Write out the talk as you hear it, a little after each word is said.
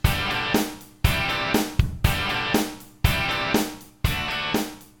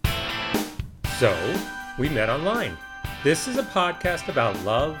So, we met online. This is a podcast about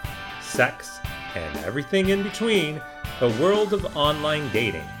love, sex, and everything in between, the world of online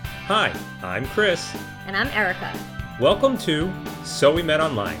dating. Hi, I'm Chris. And I'm Erica. Welcome to So We Met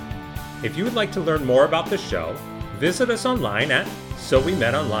Online. If you would like to learn more about the show, visit us online at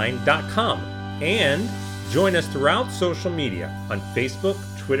sowemetonline.com and join us throughout social media on Facebook,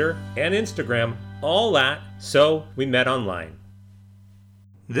 Twitter, and Instagram, all at So We Met Online.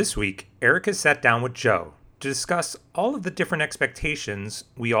 This week, Erica sat down with Joe to discuss all of the different expectations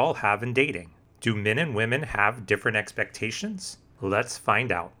we all have in dating. Do men and women have different expectations? Let's find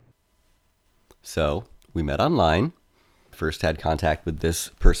out. So, we met online. First had contact with this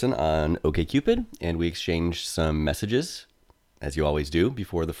person on OkCupid, and we exchanged some messages, as you always do,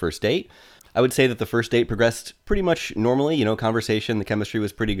 before the first date. I would say that the first date progressed pretty much normally, conversation, the chemistry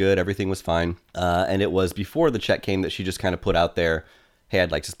was pretty good, everything was fine. And it was before the check came that she just kind of put out there, hey, I'd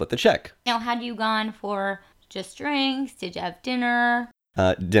like to split the check. Now, had you gone for just drinks? Did you have dinner?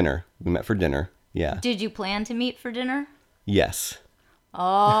 Dinner. We met for dinner, yeah. Did you plan to meet for dinner? Yes.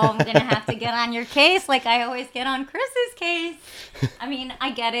 Oh, I'm going to have to get on your case like I always get on Chris's case. I mean,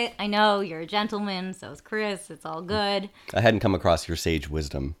 I get it. I know you're a gentleman, so is Chris. It's all good. I hadn't come across your sage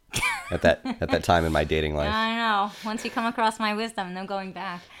wisdom at that time in my dating life. I know. Once you come across my wisdom, no going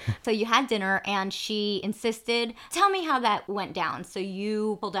back. So you had dinner, and she insisted. Tell me how that went down. So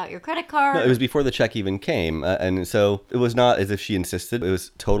you pulled out your credit card. No, it was before the check even came. And so it was not as if she insisted. It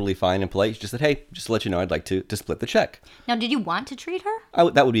was totally fine and polite. She just said, hey, just to let you know, I'd like to split the check. Now, did you want to treat her?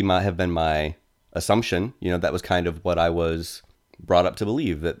 That would have been my assumption. That was kind of what I was brought up to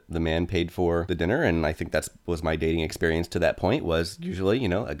believe, that the man paid for the dinner. And I think that was my dating experience to that point, was usually,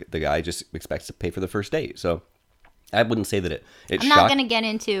 the guy just expects to pay for the first date. So I wouldn't say that it I'm not going to get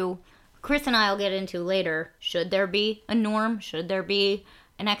into, Chris and I will get into later, should there be a norm? Should there be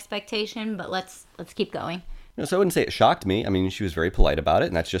an expectation? But let's keep going. So I wouldn't say it shocked me. I mean, she was very polite about it,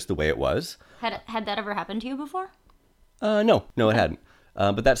 and that's just the way it was. Had that ever happened to you before? No, it hadn't.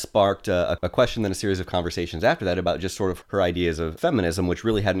 But that sparked a question, then a series of conversations after that about just sort of her ideas of feminism, which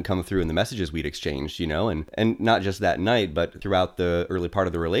really hadn't come through in the messages we'd exchanged, and not just that night, but throughout the early part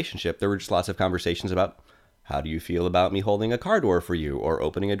of the relationship, there were just lots of conversations about, how do you feel about me holding a car door for you or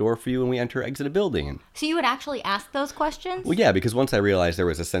opening a door for you when we exit a building? So you would actually ask those questions? Well, yeah, because once I realized there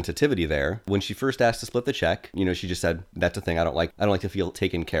was a sensitivity there, when she first asked to split the check, she just said, that's a thing I don't like to feel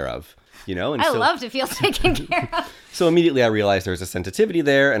taken care of. And I love to feel taken care of. So immediately I realized there was a sensitivity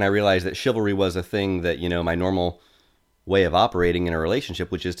there, and I realized that chivalry was a thing that, my normal way of operating in a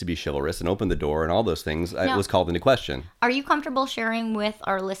relationship, which is to be chivalrous and open the door and all those things, was called into question. Are you comfortable sharing with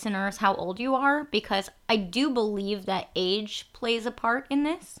our listeners how old you are? Because I do believe that age plays a part in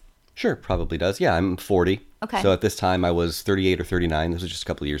this. Sure, probably does. Yeah, I'm 40. Okay. So at this time I was 38 or 39. This was just a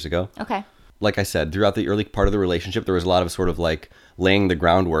couple of years ago. Okay. Like I said, throughout the early part of the relationship, there was a lot of sort of laying the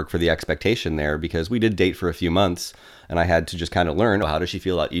groundwork for the expectation there, because we did date for a few months, and I had to just kind of learn, how does she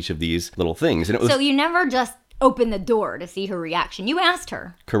feel about each of these little things? And it was, so you never just opened the door to see her reaction. You asked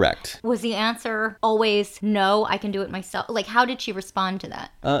her. Correct. Was the answer always, no, I can do it myself? How did she respond to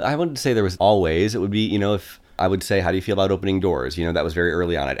that? I wouldn't say there was always. It would be, if I would say, how do you feel about opening doors? That was very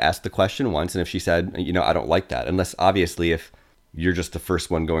early on. I'd ask the question once, and if she said, I don't like that, unless obviously if you're just the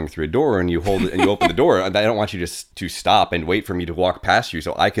first one going through a door and you hold it and you open the door, I don't want you to stop and wait for me to walk past you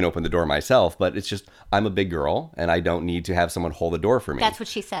so I can open the door myself. But it's just, I'm a big girl and I don't need to have someone hold the door for me. That's what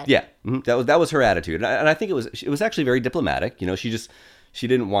she said. Yeah, that was her attitude, and I think it was actually very diplomatic. She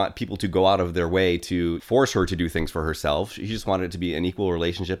didn't want people to go out of their way to force her to do things for herself. She just wanted it to be an equal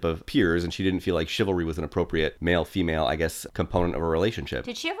relationship of peers, and she didn't feel like chivalry was an appropriate male-female, component of a relationship.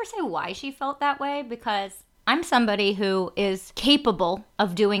 Did she ever say why she felt that way? Because I'm somebody who is capable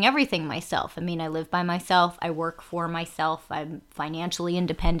of doing everything myself. I mean, I live by myself. I work for myself. I'm financially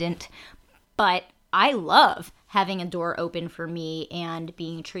independent. But I love having a door open for me and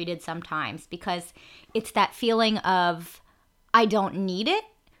being treated sometimes, because it's that feeling of I don't need it.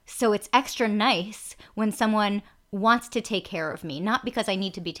 So it's extra nice when someone wants to take care of me, not because I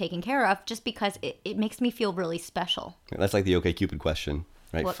need to be taken care of, just because it makes me feel really special. That's like the OkCupid question.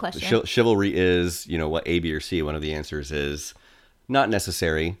 Right? What question? Chivalry is, what, A, B, or C. One of the answers is not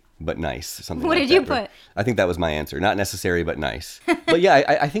necessary, but nice. Something what like did that. You put? I think that was my answer. Not necessary, but nice. But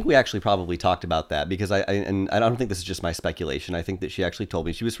yeah, I think we actually probably talked about that, because I don't think this is just my speculation. I think that she actually told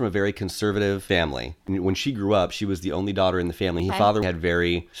me she was from a very conservative family. When she grew up, she was the only daughter in the family. Her father had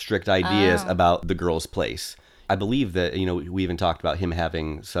very strict ideas about the girl's place. I believe that, we even talked about him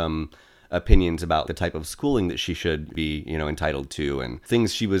having some opinions about the type of schooling that she should be, entitled to, and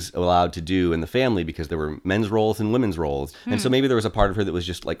things she was allowed to do in the family, because there were men's roles and women's roles. And so maybe there was a part of her that was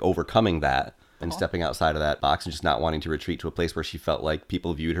just overcoming that. and stepping outside of that box and just not wanting to retreat to a place where she felt like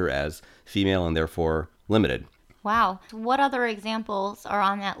people viewed her as female and therefore limited. Wow. What other examples are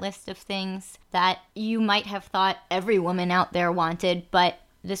on that list of things that you might have thought every woman out there wanted, but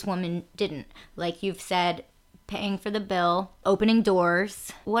this woman didn't? Like you've said, paying for the bill, opening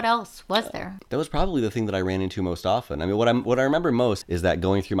doors. What else was there? That was probably the thing that I ran into most often. I mean, what I remember most is that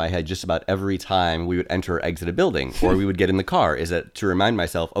going through my head just about every time we would enter or exit a building or we would get in the car is that to remind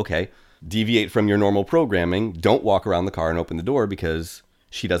myself, okay, deviate from your normal programming. Don't walk around the car and open the door because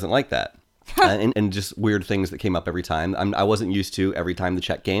she doesn't like that. And just weird things that came up every time. I wasn't used to every time the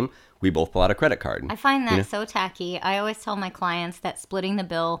check came, we both pull out a credit card. I find that so tacky. I always tell my clients that splitting the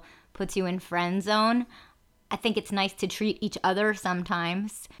bill puts you in friend zone. I think it's nice to treat each other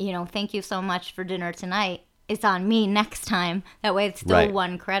sometimes. Thank you so much for dinner tonight. It's on me next time. That way it's still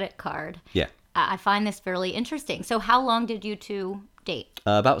one credit card. Yeah. I find this fairly interesting. So how long did you two date?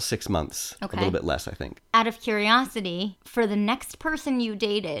 About 6 months. Okay. A little bit less, I think. Out of curiosity, for the next person you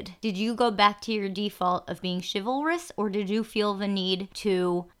dated, did you go back to your default of being chivalrous, or did you feel the need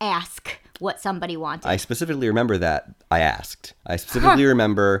to ask what somebody wanted? I specifically remember that I asked. I specifically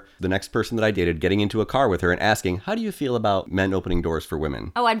remember the next person that I dated getting into a car with her and asking, how do you feel about men opening doors for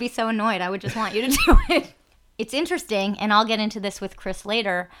women? Oh, I'd be so annoyed. I would just want you to do it. It's interesting, and I'll get into this with Chris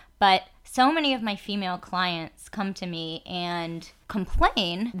later, but so many of my female clients come to me and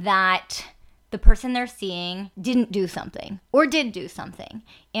complain that the person they're seeing didn't do something or did do something,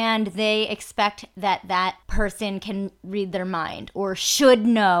 and they expect that that person can read their mind or should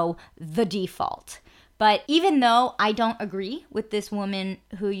know the default. But even though I don't agree with this woman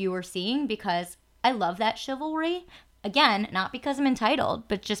who you were seeing, because I love that chivalry, again, not because I'm entitled,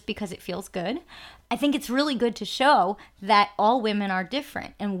 but just because it feels good, I think it's really good to show that all women are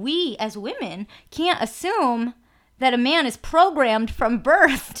different. And we, as women, can't assume that a man is programmed from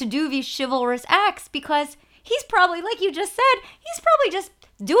birth to do these chivalrous acts, because he's probably, like you just said, he's probably just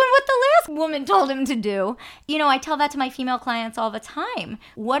doing what the last woman told him to do. I tell that to my female clients all the time.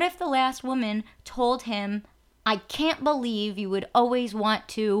 What if the last woman told him, I can't believe you would always want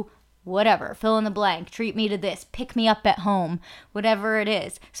to whatever, fill in the blank, treat me to this, pick me up at home, whatever it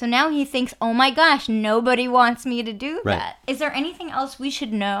is. So now he thinks, oh my gosh, nobody wants me to do that. Is there anything else we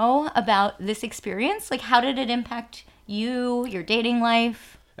should know about this experience? Like, how did it impact you, your dating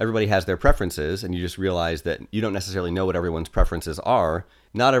life? Everybody has their preferences, and you just realize that you don't necessarily know what everyone's preferences are.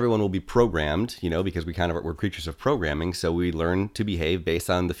 Not everyone will be programmed, because we're creatures of programming, so we learn to behave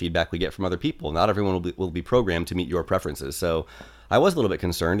based on the feedback we get from other people. Not everyone will be programmed to meet your preferences. So I was a little bit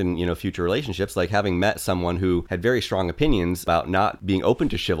concerned in, future relationships, like having met someone who had very strong opinions about not being open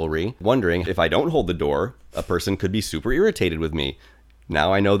to chivalry, wondering if I don't hold the door, a person could be super irritated with me.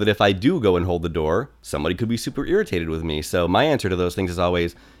 Now I know that if I do go and hold the door, somebody could be super irritated with me. So my answer to those things is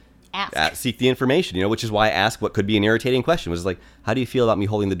always seek the information, which is why I ask what could be an irritating question, was like, how do you feel about me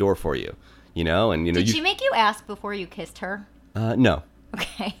holding the door for you? Did she make you ask before you kissed her? No.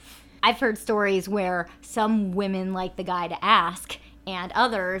 Okay. I've heard stories where some women like the guy to ask, and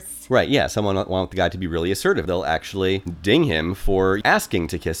others... Right, yeah. Someone want the guy to be really assertive. They'll actually ding him for asking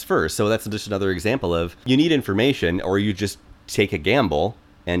to kiss first. So that's just another example of, you need information, or you just take a gamble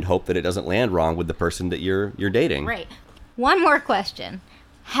and hope that it doesn't land wrong with the person that you're dating. Right. One more question.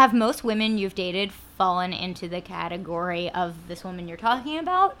 Have most women you've dated fallen into the category of this woman you're talking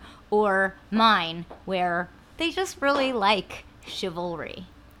about, or mine, where they just really like chivalry?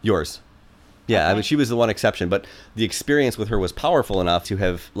 Yours. Yeah, Okay. I mean, she was the one exception, but the experience with her was powerful enough to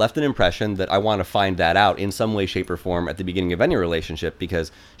have left an impression that I want to find that out in some way, shape, or form at the beginning of any relationship,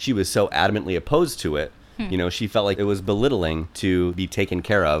 because she was so adamantly opposed to it. She felt like it was belittling to be taken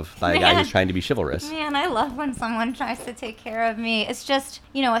care of by a guy who's trying to be chivalrous. Man, I love when someone tries to take care of me. It's just,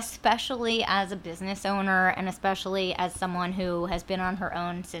 especially as a business owner, and especially as someone who has been on her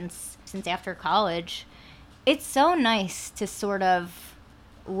own since after college, it's so nice to sort of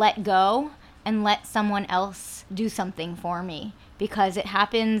let go and let someone else do something for me, because it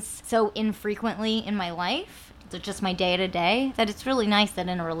happens so infrequently in my life, just my day-to-day, that it's really nice that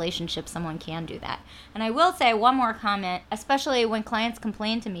in a relationship someone can do that. And I will say one more comment, especially when clients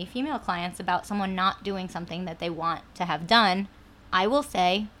complain to me, female clients, about someone not doing something that they want to have done, I will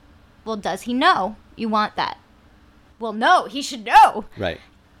say, well, does he know you want that? Well, no, he should know. Right.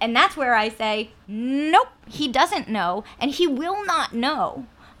 And that's where I say, nope, he doesn't know, and he will not know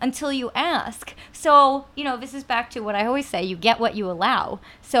until you ask. So, this is back to what I always say, you get what you allow.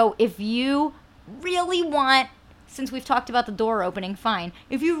 So if you really want, since we've talked about the door opening, fine.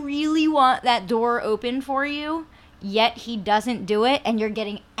 If you really want that door open for you, yet he doesn't do it, and you're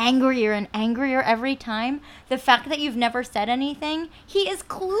getting angrier and angrier every time. The fact that you've never said anything, he is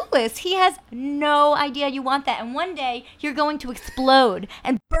clueless. He has no idea you want that. And one day, you're going to explode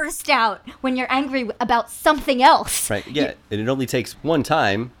and burst out when you're angry about something else. Right, yeah. And it only takes one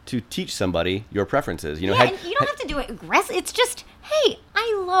time to teach somebody your preferences. And you don't have to do it aggressive. It's just, hey,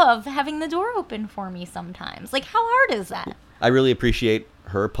 I love having the door open for me sometimes. Like, how hard is that? I really appreciate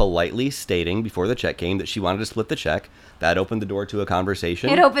her politely stating before the check came that she wanted to split the check. That opened the door to a conversation.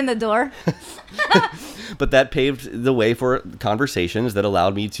 It opened the door. But that paved the way for conversations that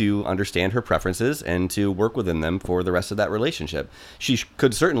allowed me to understand her preferences and to work within them for the rest of that relationship. She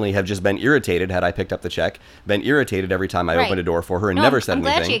could certainly have just been irritated had I picked up the check, been irritated every time I opened a door for her and never said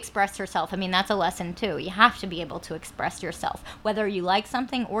anything. I'm glad she expressed herself. I mean, that's a lesson too. You have to be able to express yourself, whether you like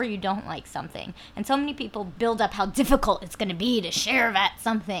something or you don't like something. And so many people build up how difficult it's going to be to share that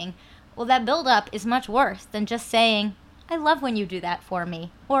something. Well, that build up is much worse than just saying, I love when you do that for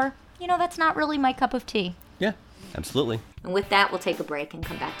me. Or, that's not really my cup of tea. Yeah, absolutely. And with that, we'll take a break and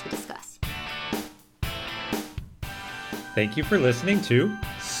come back to discuss. Thank you for listening to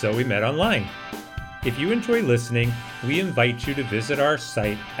So We Met Online. If you enjoy listening, we invite you to visit our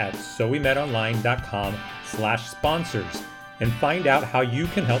site at sowemetonline.com/sponsors and find out how you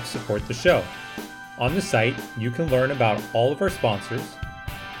can help support the show. On the site, you can learn about all of our sponsors,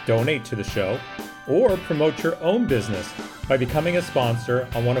 donate to the show, or promote your own business by becoming a sponsor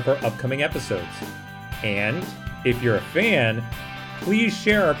on one of our upcoming episodes. And if you're a fan, please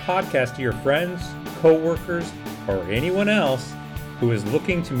share our podcast to your friends, coworkers, or anyone else who is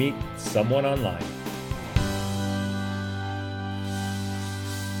looking to meet someone online.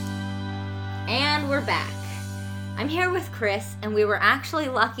 And we're back. I'm here with Chris, and we were actually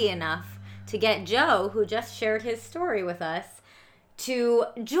lucky enough to get Joe, who just shared his story with us, to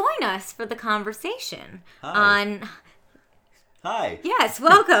join us for the conversation on... Hi. Yes,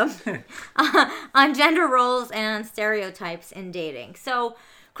 welcome. On gender roles and stereotypes in dating. So,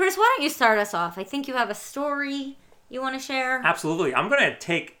 Chris, why don't you start us off? I think you have a story you want to share. Absolutely. I'm going to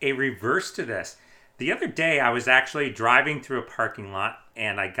take a reverse to this. The other day, I was actually driving through a parking lot,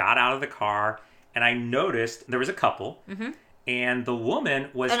 and I got out of the car, and I noticed there was a couple, and the woman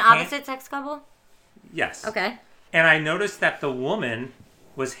was... An opposite-sex couple? Yes. Okay. And I noticed that the woman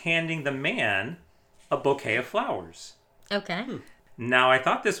was handing the man a bouquet of flowers. Okay. Now, I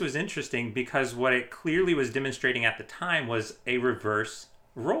thought this was interesting because what it clearly was demonstrating at the time was a reverse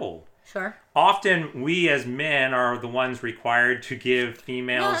role. Sure. Often, we as men are the ones required to give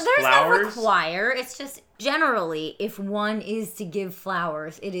females flowers. There's no require. It's just generally, if one is to give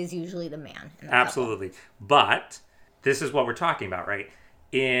flowers, it is usually the man. Absolutely. Couple. But this is what we're talking about, right?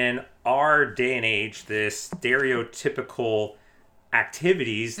 In our day and age, the stereotypical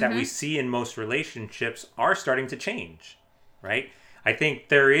activities that we see in most relationships are starting to change, right? I think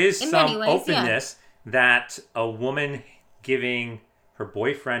there is some openness that a woman giving her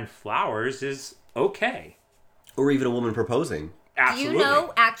boyfriend flowers is okay. Or even a woman proposing. Absolutely. Do you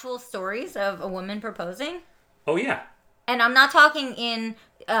know actual stories of a woman proposing? Oh, yeah. And I'm not talking in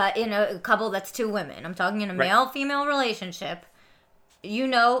a couple that's two women. I'm talking in a male-female relationship. You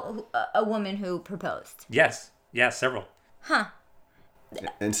know a woman who proposed? Yes. Yeah, several. Huh.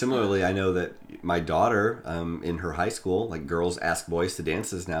 And similarly, I know that my daughter, in her high school, like girls ask boys to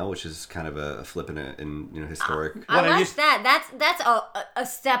dances now, which is kind of a flip in historic. I like that. That's a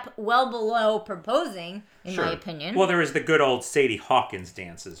step well below proposing, in my opinion. Well, there was the good old Sadie Hawkins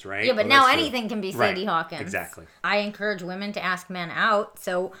dances, right? Yeah, but now anything can be Sadie Hawkins. Exactly. I encourage women to ask men out,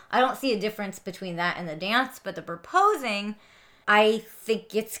 so I don't see a difference between that and the dance, but the proposing... I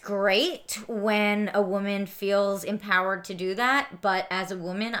think it's great when a woman feels empowered to do that, but as a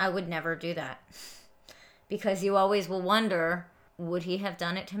woman, I would never do that. Because you always will wonder, would he have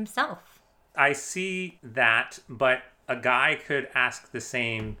done it himself? I see that, but a guy could ask the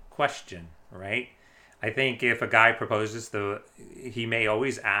same question, right? I think if a guy proposes, he may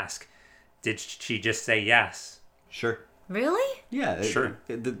always ask, did she just say yes? Sure. Really? Yeah, sure.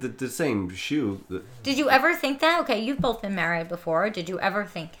 The same shoe. Did you ever think that? Okay, you've both been married before. Did you ever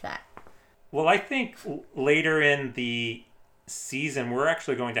think that? Well, I think later in the season, we're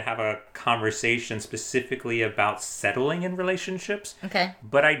actually going to have a conversation specifically about settling in relationships. Okay.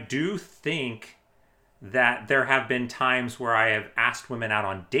 But I do think that there have been times where I have asked women out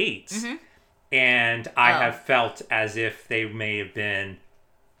on dates, and I have felt as if they may have been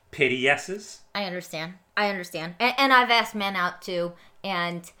pity yeses. I understand. And I've asked men out too.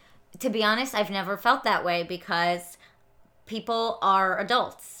 And to be honest, I've never felt that way because people are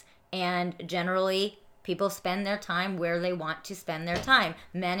adults. And generally, People spend their time where they want to spend their time,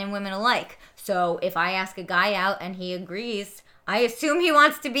 men and women alike. So if I ask a guy out and he agrees, I assume he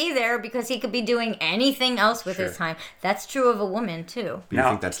wants to be there because he could be doing anything else with his time. That's true of a woman, too. Do you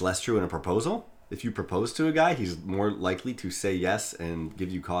think that's less true in a proposal? If you propose to a guy, he's more likely to say yes and give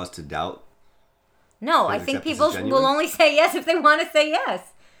you cause to doubt? No, I think people will only say yes if they want to say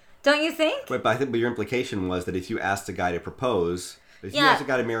yes. Don't you think? But your implication was that if you asked a guy to propose, if you asked a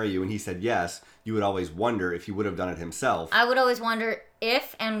guy to marry you and he said yes, you would always wonder if he would have done it himself. I would always wonder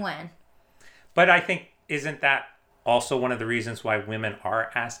if and when. But I think, isn't that also one of the reasons why women are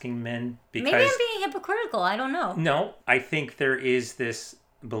asking men? Because maybe I'm being hypocritical. I don't know. No, I think there is this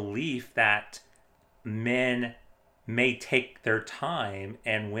belief that men may take their time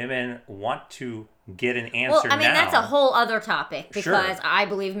and women want to get an answer now. Well, I mean, that's a whole other topic because I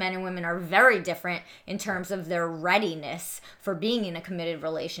believe men and women are very different in terms of their readiness for being in a committed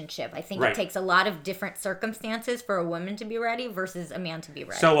relationship. I think it takes a lot of different circumstances for a woman to be ready versus a man to be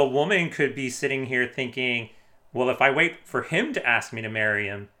ready. So a woman could be sitting here thinking, well, if I wait for him to ask me to marry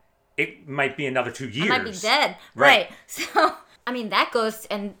him, it might be another 2 years. I might be dead. Right. So, I mean, that goes,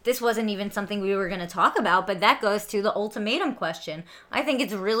 and this wasn't even something we were going to talk about, but that goes to the ultimatum question. I think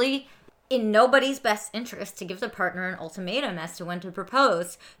it's really in nobody's best interest to give the partner an ultimatum as to when to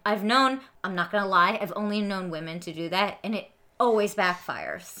propose. I'm not going to lie, I've only known women to do that, and it always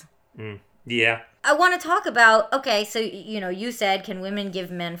backfires. Yeah. I want to talk about, okay, so, you said, can women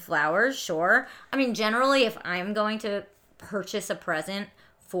give men flowers? Sure. I mean, generally, if I'm going to purchase a present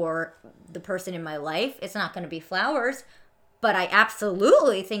for the person in my life, it's not going to be flowers. But I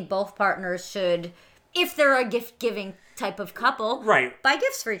absolutely think both partners should, if they're a gift-giving type of couple, buy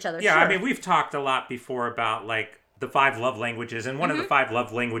gifts for each other. Yeah, I mean, we've talked a lot before about, like, the 5 love languages, and one of the 5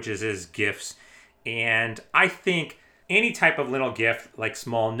 love languages is gifts. And I think any type of little gift, like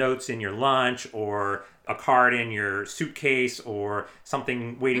small notes in your lunch or a card in your suitcase or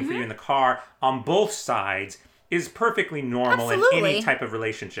something waiting for you in the car, on both sides is perfectly normal in any type of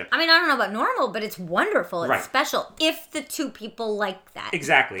relationship. I mean, I don't know about normal, but it's wonderful. It's special if the two people like that.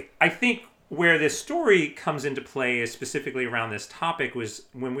 Exactly. I think where this story comes into play is specifically around this topic was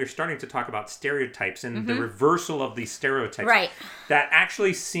when we were starting to talk about stereotypes and the reversal of these stereotypes. Right. That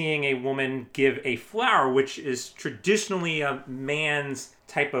actually seeing a woman give a flower, which is traditionally a man's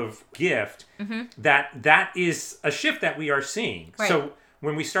type of gift, that is a shift that we are seeing. Right. So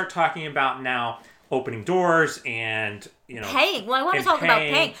when we start talking about now opening doors and, paying. Well, I want to talk about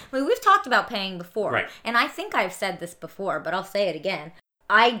paying. I mean, we've talked about paying before. Right. And I think I've said this before, but I'll say it again.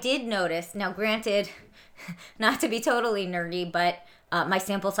 I did notice, now granted, not to be totally nerdy, but my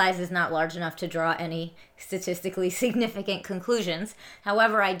sample size is not large enough to draw any statistically significant conclusions.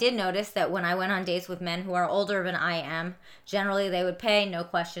 However, I did notice that when I went on dates with men who are older than I am, generally they would pay, no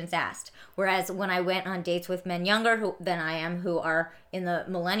questions asked. Whereas when I went on dates with men younger than I am, who are in the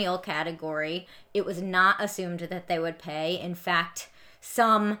millennial category, it was not assumed that they would pay. In fact,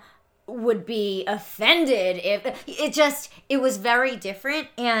 some would be offended if it was very different.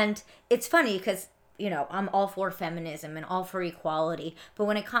 And it's funny because I'm all for feminism and all for equality, but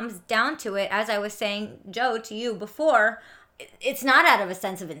when it comes down to it, as I was saying, Joe, to you before, it's not out of a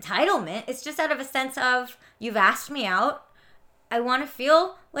sense of entitlement. It's just out of a sense of, you've asked me out, I want to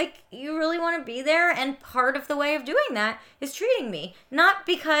feel like you really want to be there, and part of the way of doing that is treating me, not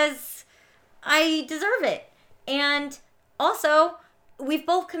because I deserve it. And also, we've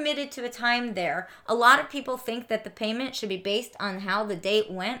both committed to a time there. A lot of people think that the payment should be based on how the date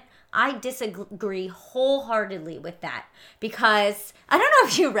went. I disagree wholeheartedly with that, because I don't know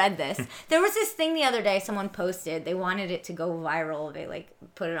if you read this. There was this thing the other day someone posted. They wanted it to go viral. They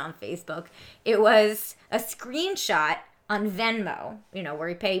put it on Facebook. It was a screenshot on Venmo, where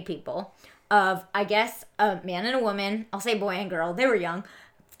you pay people, of, I guess, a man and a woman. I'll say boy and girl. They were young,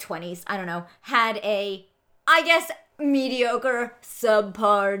 20s, I don't know, had a, I guess, mediocre,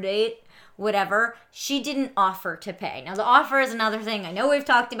 subpar date, whatever. She didn't offer to pay. Now, the offer is another thing. I know we've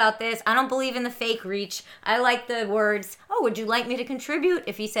talked about this. I don't believe in the fake reach. I like the words, oh, would you like me to contribute?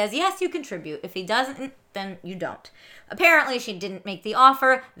 If he says yes, you contribute. If he doesn't, then you don't. Apparently, she didn't make the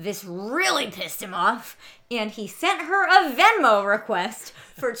offer. This really pissed him off, and he sent her a Venmo request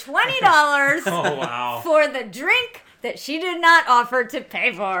for $20 oh, wow. for the drink that she did not offer to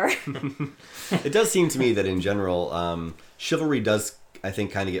pay for. It does seem to me that in general, chivalry does, I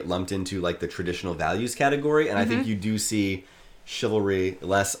think, kind of get lumped into like the traditional values category, and I think you do see chivalry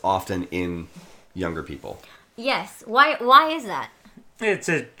less often in younger people. Yes. Why is that? It's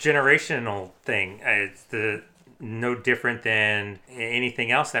a generational thing. It's no different than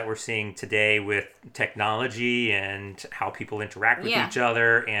anything else that we're seeing today with technology and how people interact with each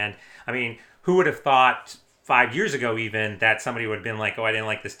other. And I mean, who would have thought 5 years ago even that somebody would have been like, oh, I didn't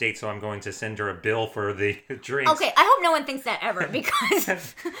like this date, so I'm going to send her a bill for the drinks. Okay, I hope no one thinks that ever,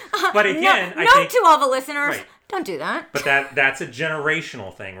 because but again, I note think, to all the listeners, right. Don't do that. But that's a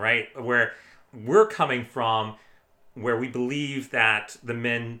generational thing, right? Where we're coming from, where we believe that the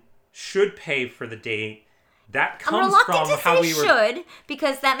men should pay for the date. That comes from how we were. Should,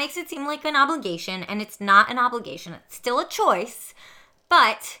 because that makes it seem like an obligation, and it's not an obligation. It's still a choice,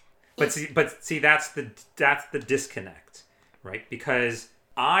 but see, that's the disconnect, right? Because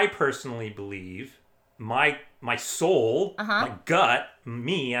I personally believe my soul, my gut,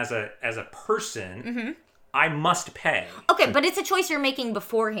 me as a person, I must pay. Okay, but it's a choice you're making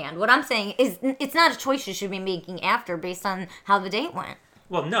beforehand. What I'm saying is, it's not a choice you should be making after, based on how the date went.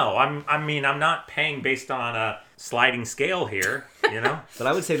 Well, no, I'm not paying based on a sliding scale here, you know? But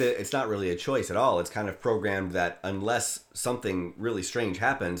I would say that it's not really a choice at all. It's kind of programmed that unless something really strange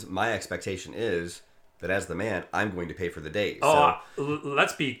happens, my expectation is that as the man, I'm going to pay for the date. Oh,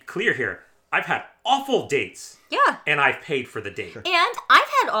 let's be clear here. I've had awful dates. Yeah. And I've paid for the date. Sure. And I've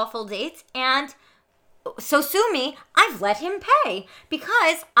had awful dates, and so sue me, I've let him pay.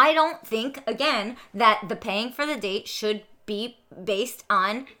 Because I don't think, again, that the paying for the date should be based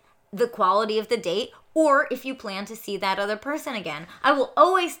on the quality of the date, or if you plan to see that other person again. I will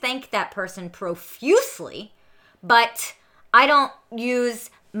always thank that person profusely, but I don't use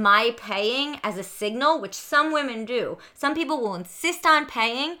my paying as a signal, which some women do. Some people will insist on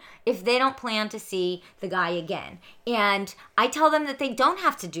paying if they don't plan to see the guy again. And I tell them that they don't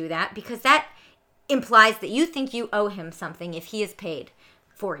have to do that, because that implies that you think you owe him something if he has paid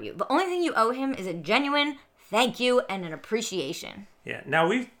for you. The only thing you owe him is a genuine thank you and an appreciation. Yeah. Now,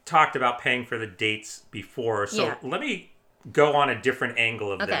 we've talked about paying for the dates before, so let me go on a different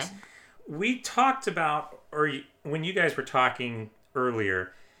angle of this. We talked about, or when you guys were talking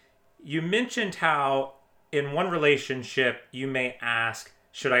earlier, you mentioned how in one relationship you may ask,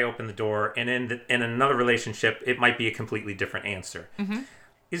 should I open the door? And in another relationship, it might be a completely different answer. Mm-hmm.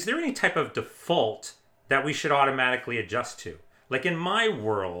 Is there any type of default that we should automatically adjust to? Like in my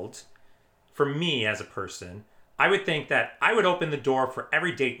world, for me as a person, I would think that I would open the door for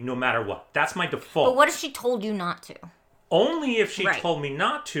every date no matter what. That's my default. But what if she told you not to? Only if she told me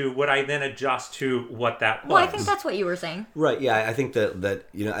not to would I then adjust to what that was. Well, I think that's what you were saying. Right, yeah. I think that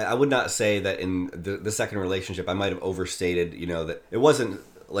you know, I would not say that in the second relationship I might have overstated, you know, that it wasn't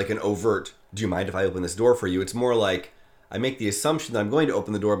like an overt, do you mind if I open this door for you? It's more like, I make the assumption that I'm going to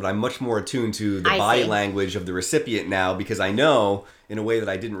open the door, but I'm much more attuned to the body language of the recipient now, because I know, in a way that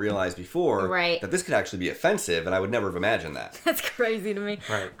I didn't realize before, that this could actually be offensive, and I would never have imagined that. That's crazy to me.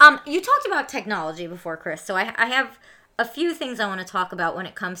 Right. You talked about technology before, Chris, so I have a few things I want to talk about when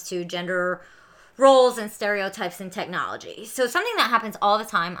it comes to gender roles and stereotypes in technology. So something that happens all the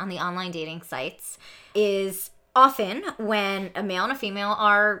time on the online dating sites is often when a male and a female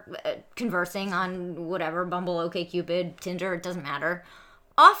are conversing on whatever, Bumble, OkCupid, Tinder, it doesn't matter.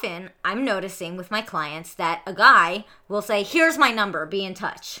 Often, I'm noticing with my clients that a guy will say, here's my number, be in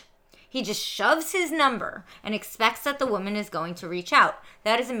touch. He just shoves his number and expects that the woman is going to reach out.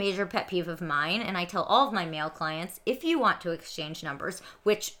 That is a major pet peeve of mine, and I tell all of my male clients, if you want to exchange numbers,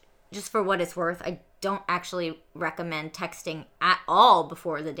 which, just for what it's worth, I don't actually recommend texting at all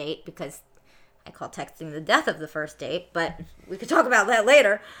before the date, because I call texting the death of the first date, but we could talk about that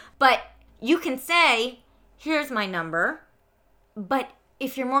later. But you can say, here's my number, but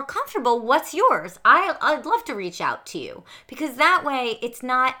if you're more comfortable, what's yours? I'd love to reach out to you, because that way it's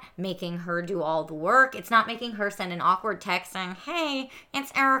not making her do all the work. It's not making her send an awkward text saying, hey,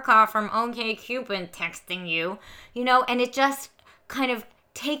 it's Erica from OkCupid texting you, you know, and it just kind of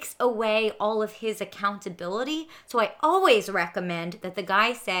takes away all of his accountability. So I always recommend that the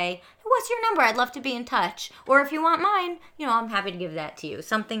guy say, what's your number? I'd love to be in touch. Or if you want mine, you know, I'm happy to give that to you.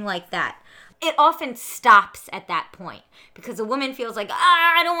 Something like that. It often stops at that point because a woman feels like,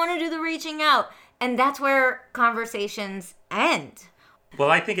 I don't want to do the reaching out. And that's where conversations end.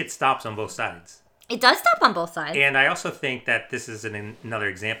 Well, I think it stops on both sides. It does stop on both sides. And I also think that this is another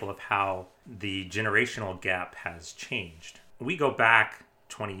example of how the generational gap has changed. We go back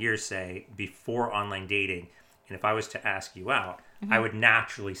 20 years, say, before online dating, and if I was to ask you out, I would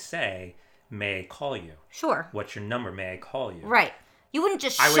naturally say, may I call you? Sure. What's your number? May I call you? Right. You wouldn't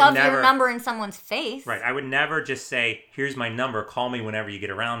just shove your number in someone's face. Right. I would never just say, here's my number, call me whenever you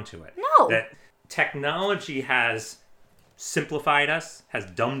get around to it. No. That technology has simplified us, has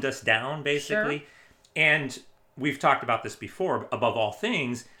dumbed us down, basically. Sure. And we've talked about this before. Above all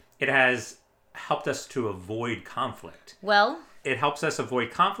things, it has helped us to avoid conflict. Well, It helps us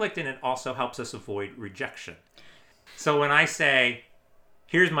avoid conflict, and it also helps us avoid rejection. So when I say,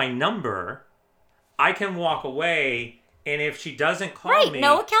 here's my number, I can walk away, and if she doesn't call right, me...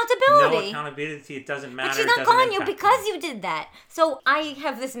 no accountability. No accountability, it doesn't matter. But she's it not doesn't calling you impact because me. you did that. So I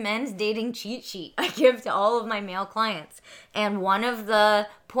have this men's dating cheat sheet I give to all of my male clients. And one of the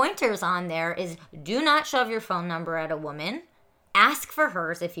pointers on there is do not shove your phone number at a woman. Ask for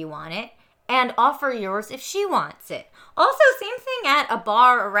hers if you want it. And offer yours if she wants it. Also, same thing at a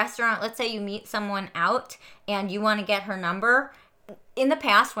bar or restaurant. Let's say you meet someone out and you want to get her number. In the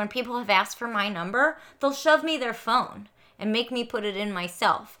past, when people have asked for my number, they'll shove me their phone and make me put it in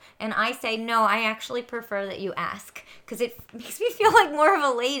myself. And I say, no, I actually prefer that you ask. Because it makes me feel like more of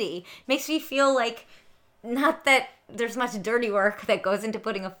a lady. Makes me feel like, not that there's much dirty work that goes into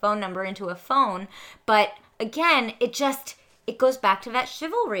putting a phone number into a phone, but again, it goes back to that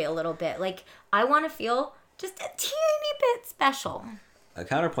chivalry a little bit. Like, I want to feel just a teeny bit special. A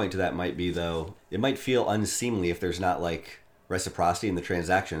counterpoint to that might be, though, it might feel unseemly if there's not, like, reciprocity in the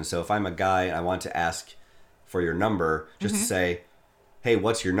transaction. So if I'm a guy and I want to ask for your number, just to say, hey,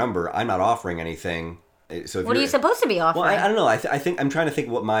 what's your number? I'm not offering anything. So if What are you supposed to be offering? Well, I don't know. I think I'm trying to think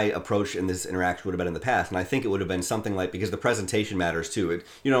what my approach in this interaction would have been in the past, and I think it would have been something like, because the presentation matters too.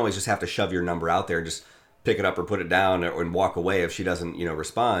 You don't always just have to shove your number out there and just pick it up or put it down and walk away if she doesn't,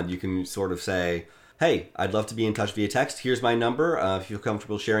 respond. You can sort of say, hey, I'd love to be in touch via text. Here's my number. If you feel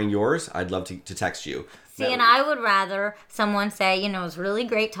comfortable sharing yours, I'd love to text you. See, and I would rather someone say, it was really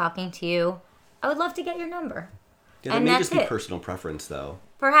great talking to you. I would love to get your number. Yeah, that may just be personal preference, though.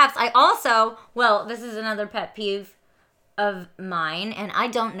 Perhaps. I also, this is another pet peeve of mine, and I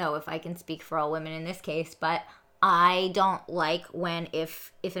don't know if I can speak for all women in this case, but I don't like when,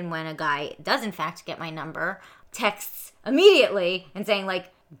 if and when a guy does in fact get my number, texts immediately and saying,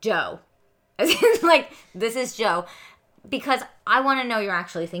 like, Joe. Like, this is Joe. Because I want to know you're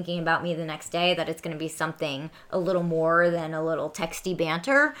actually thinking about me the next day, that it's going to be something a little more than a little texty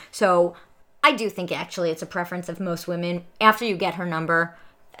banter. So I do think actually it's a preference of most women. After you get her number,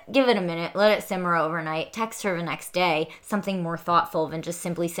 give it a minute, let it simmer overnight, text her the next day, something more thoughtful than just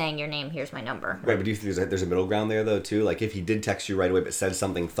simply saying your name, here's my number. Right, but do you think there's a middle ground there, though, too? Like, if he did text you right away but said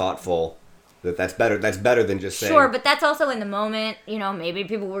something thoughtful, that's better than just saying... Sure, but that's also in the moment. Maybe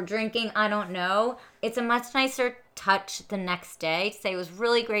people were drinking, I don't know. It's a much nicer touch the next day to say, it was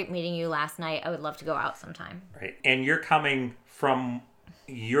really great meeting you last night. I would love to go out sometime. Right, and you're coming from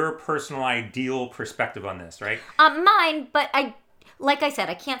your personal ideal perspective on this, right? Mine, but like I said,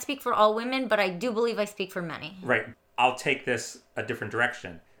 I can't speak for all women, but I do believe I speak for many. Right. I'll take this a different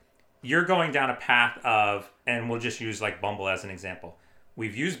direction. You're going down a path of, and we'll just use like Bumble as an example.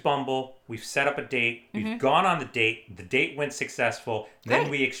 We've used Bumble, we've set up a date, we've gone on the date went successful, then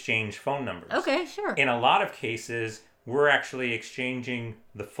we exchange phone numbers. Okay, sure. In a lot of cases, we're actually exchanging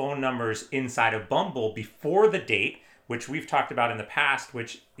the phone numbers inside of Bumble before the date, which we've talked about in the past,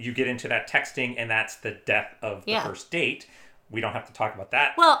 which you get into that texting and that's the death of the first date. We don't have to talk about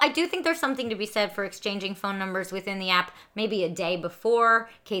that. Well, I do think there's something to be said for exchanging phone numbers within the app, maybe a day before,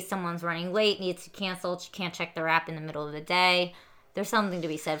 in case someone's running late, needs to cancel, she can't check their app in the middle of the day. There's something to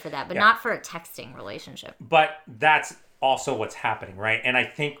be said for that, but not for a texting relationship. But that's also what's happening, right? And I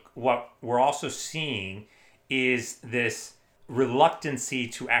think what we're also seeing is this reluctancy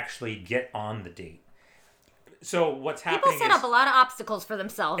to actually get on the date. So what's happening People set up a lot of obstacles for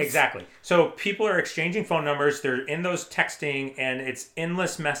themselves. Exactly. So people are exchanging phone numbers. They're in those texting, and it's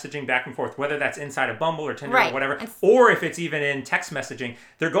endless messaging back and forth, whether that's inside of Bumble or Tinder or whatever, or if it's even in text messaging.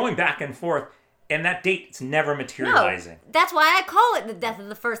 They're going back and forth, and that date's never materializing. No, that's why I call it the death of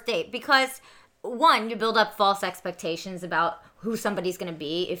the first date, because one, you build up false expectations about who somebody's going to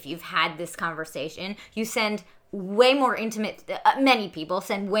be if you've had this conversation. You send way more intimate, many people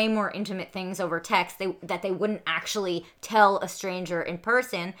send way more intimate things over text that they wouldn't actually tell a stranger in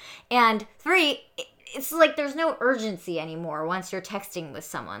person. And three, it's like there's no urgency anymore once you're texting with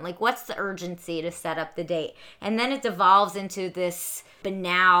someone. Like, what's the urgency to set up the date? And then it devolves into this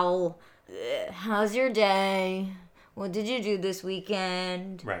banal, how's your day? What did you do this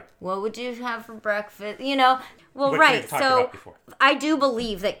weekend? Right. What would you have for breakfast? Well, Which right. we've talked So about before. I do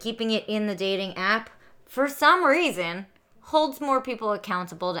believe that keeping it in the dating app, for some reason, holds more people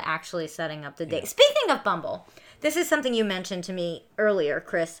accountable to actually setting up the date. Speaking of Bumble, this is something you mentioned to me earlier,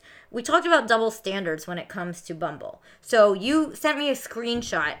 Chris. We talked about double standards when it comes to Bumble. So you sent me a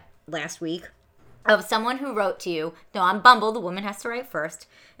screenshot last week of someone who wrote to you. No, on Bumble, the woman has to write first.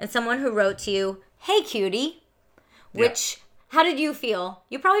 And someone who wrote to you, hey, cutie. Which, how did you feel?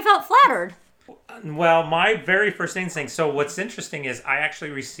 You probably felt flattered. Well, my very first instinct, so what's interesting is I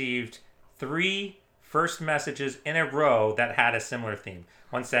actually received 3 first messages in a row that had a similar theme.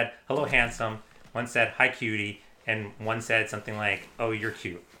 One said, hello, handsome. One said, hi, cutie. And one said something like, oh, you're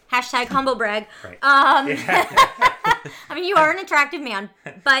cute. Hashtag humble brag. Right. I mean, you are an attractive man.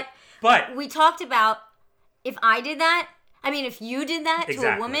 But we talked about if I did that, I mean, if you did that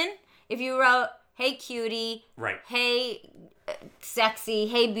to a woman, if you wrote, hey, cutie. Right. Hey, sexy.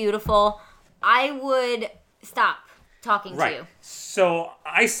 Hey, beautiful. I would stop talking to you. So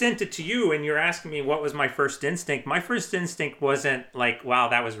I sent it to you and you're asking me what was my first instinct. My first instinct wasn't like, wow,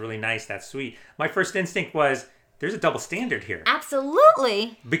 that was really nice. That's sweet. My first instinct was, there's a double standard here.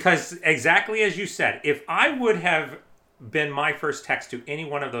 Absolutely. Because exactly as you said, if I would have been my first text to any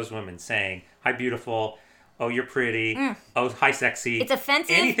one of those women saying, hi, beautiful. Oh, you're pretty. Oh, hi, sexy. It's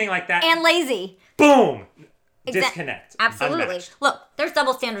offensive. Anything like that. And lazy. Boom. Disconnect. Absolutely. Unmatched. Look, there's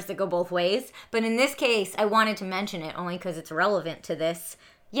double standards that go both ways, but in this case, I wanted to mention it only because it's relevant to this.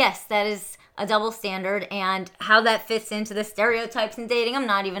 Yes, that is a double standard, and how that fits into the stereotypes in dating, I'm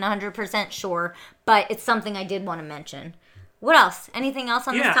not even 100% sure, but it's something I did want to mention. What else? Anything else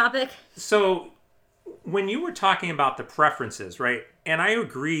on this topic? So, when you were talking about the preferences, right? And I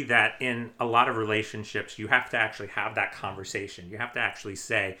agree that in a lot of relationships, you have to actually have that conversation. You have to actually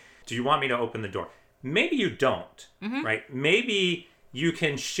say, do you want me to open the door? Maybe you don't, right? Maybe you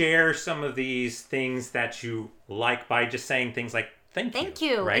can share some of these things that you like by just saying things like, thank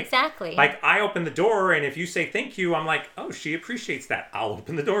you, right? Exactly. Like, I open the door, and if you say thank you, I'm like, oh, she appreciates that. I'll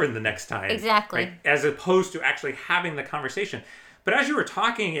open the door the next time. Exactly. Right? As opposed to actually having the conversation. But as you were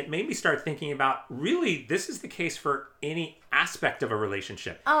talking, it made me start thinking about, really, this is the case for any aspect of a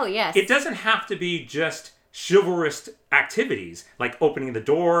relationship. Oh, yes. It doesn't have to be just chivalrous activities like opening the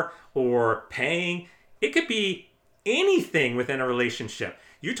door or paying. It could be anything within a relationship.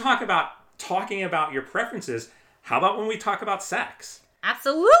 You talk about talking about your preferences. How about when we talk about sex?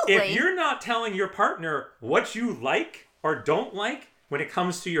 Absolutely. If you're not telling your partner what you like or don't like when it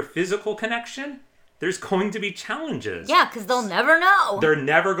comes to your physical connection, there's going to be challenges. Yeah, because they'll never know. They're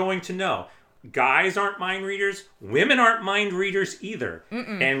never going to know. Guys aren't mind readers. Women aren't mind readers either.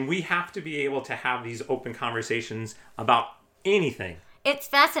 And we have to be able to have these open conversations about anything. It's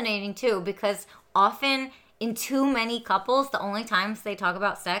fascinating, too, because often in too many couples, the only times they talk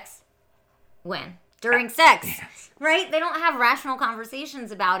about sex, when? During sex. Yes. Right? They don't have rational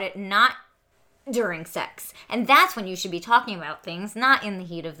conversations about it, not during sex. And that's when you should be talking about things, not in the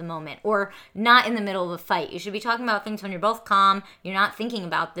heat of the moment or not in the middle of a fight. You should be talking about things when you're both calm, you're not thinking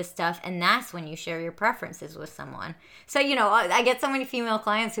about this stuff, and that's when you share your preferences with someone. So, you know, I get so many female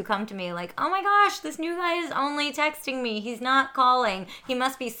clients who come to me like, oh my gosh, this new guy is only texting me. He's not calling. He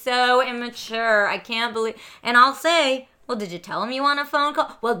must be so immature. I can't believe... And I'll say... Well, did you tell him you want a phone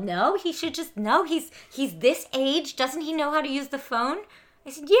call? Well, no, he should just know. He's this age. Doesn't he know how to use the phone? I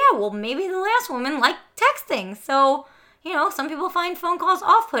said, yeah, well, maybe the last woman liked texting. So, you know, some people find phone calls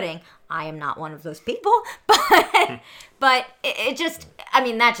off-putting. I am not one of those people. But it just, I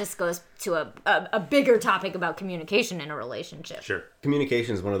mean, that just goes to a bigger topic about communication in a relationship. Sure.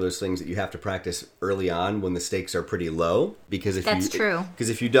 Communication is one of those things that you have to practice early on when the stakes are pretty low. Because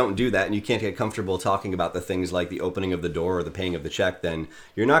if you don't do that and you can't get comfortable talking about the things like the opening of the door or the paying of the check, then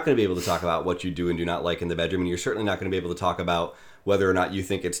you're not going to be able to talk about what you do and do not like in the bedroom. And you're certainly not going to be able to talk about whether or not you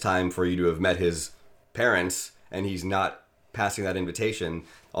think it's time for you to have met his parents and he's not passing that invitation.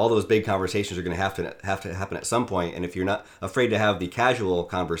 All those big conversations are going to have to happen at some point. And if you're not afraid to have the casual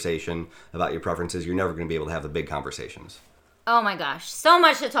conversation about your preferences, you're never going to be able to have the big conversations. Oh my gosh, so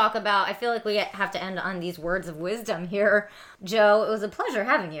much to talk about. I feel like we have to end on these words of wisdom here. Joe, it was a pleasure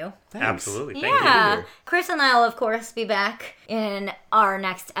having you. Thanks. Absolutely. Thank you. Chris and I will, of course, be back in our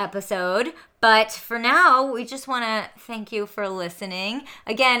next episode. But for now, we just want to thank you for listening.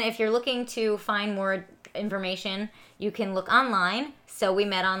 Again, if you're looking to find more information, you can look online,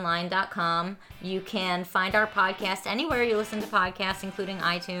 sowemetonline.com. You can find our podcast anywhere you listen to podcasts, including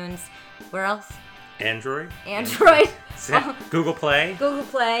iTunes. Where else? Android. Google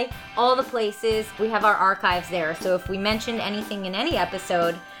Play, all the places. We have our archives there. So if we mentioned anything in any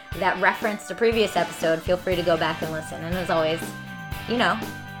episode that referenced a previous episode, feel free to go back and listen. And as always, you know,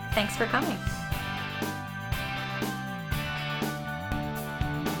 thanks for coming.